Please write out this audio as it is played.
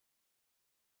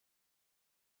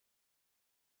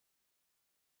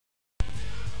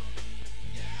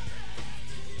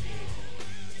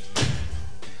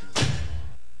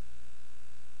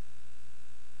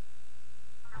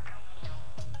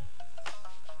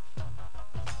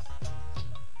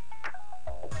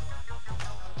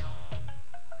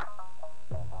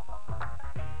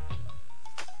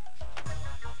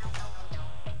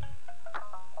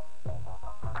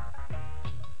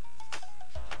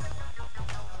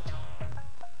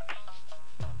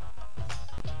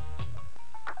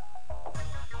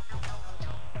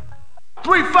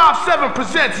357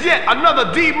 presents yet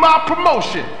another D-Mob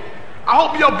promotion. I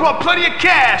hope y'all brought plenty of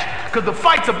cash, cause the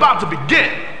fight's about to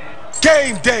begin.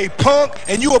 Game day, punk,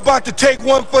 and you about to take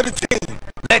one for the team.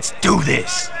 Let's do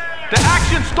this. The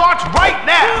action starts right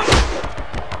now.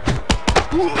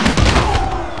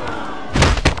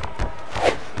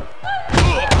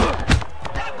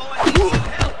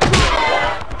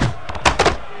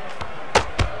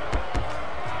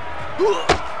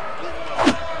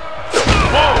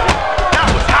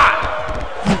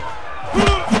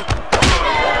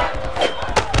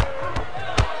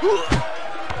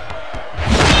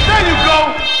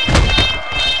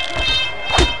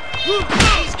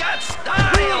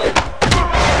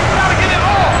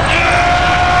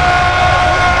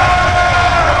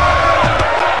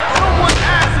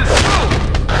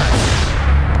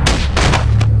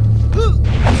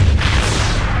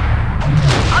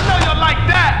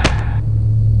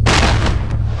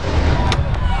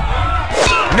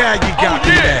 Now you got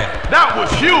me there. That was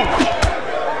huge.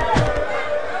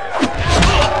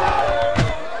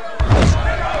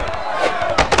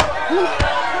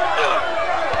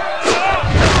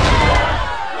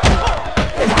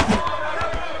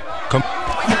 Come.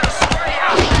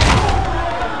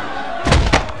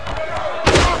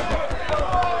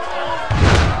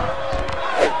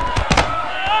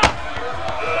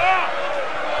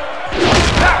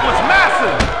 That was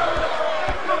massive.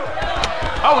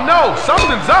 Oh no,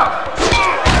 something's up.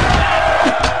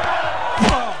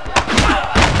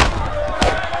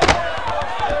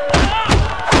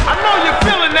 I know you're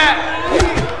feeling that.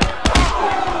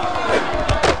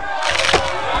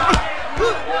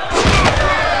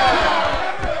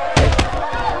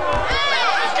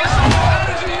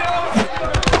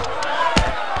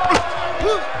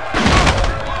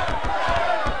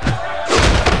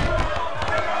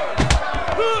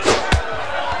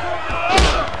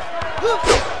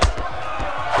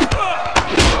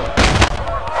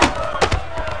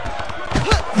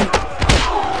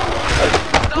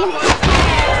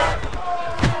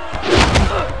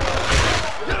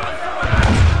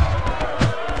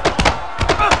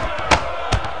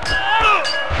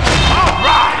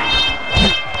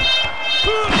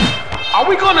 Are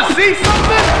we gonna see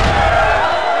something?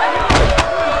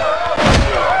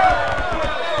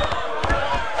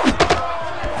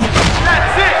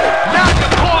 That's it! Now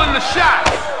you're calling the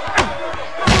shots!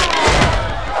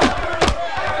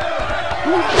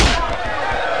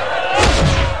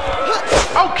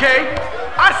 Okay,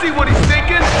 I see what he's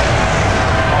thinking.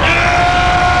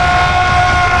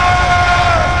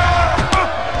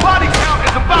 Body count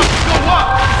is about to go up.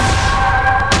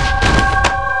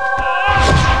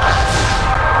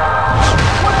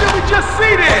 Just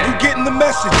see that. Are you getting the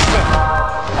message?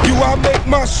 Do I make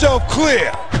myself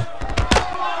clear?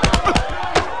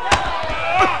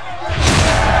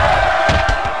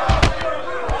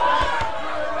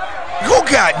 Who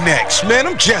got next, man?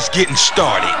 I'm just getting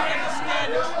started.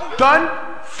 Done?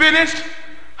 Finished?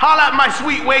 Holla at my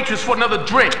sweet waitress for another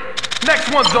drink.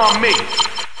 Next one's on me.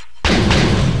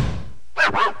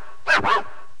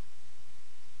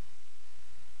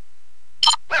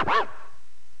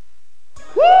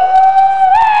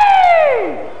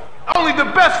 Only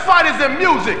the best fighters in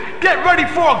music. Get ready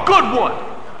for a good one.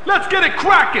 Let's get it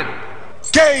cracking.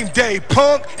 Game day,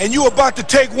 punk, and you about to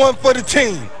take one for the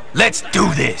team. Let's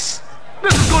do this.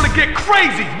 This is gonna get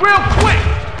crazy real quick.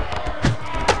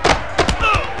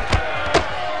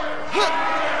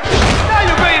 Now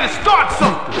you're ready to start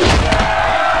something.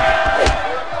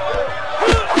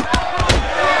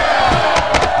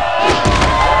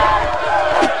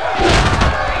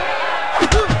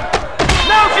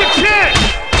 Now's your chance.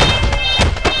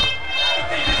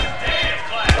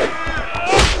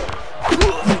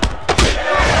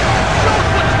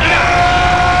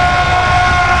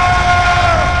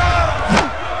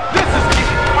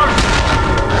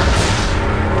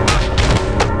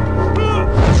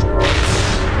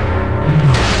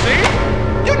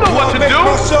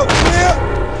 Myself clear?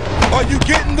 Are you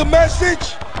getting the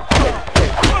message?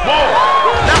 Whoa,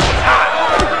 that was hot.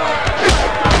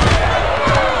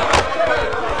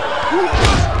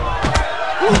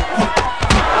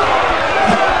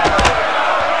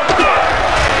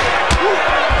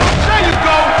 There you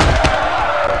go.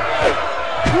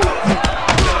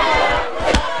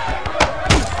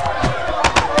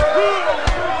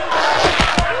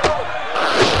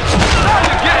 Now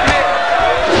you're getting it.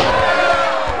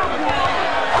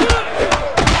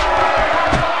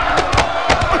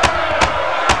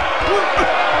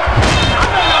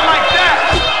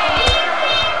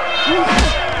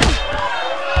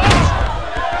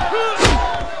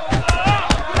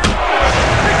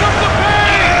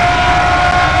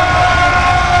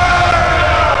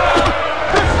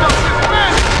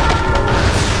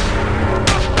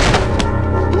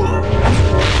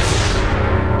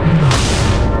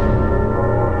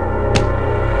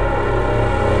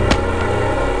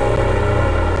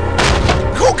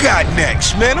 got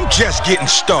next, man? I'm just getting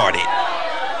started.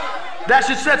 That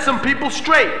should set some people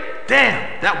straight.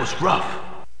 Damn, that was rough.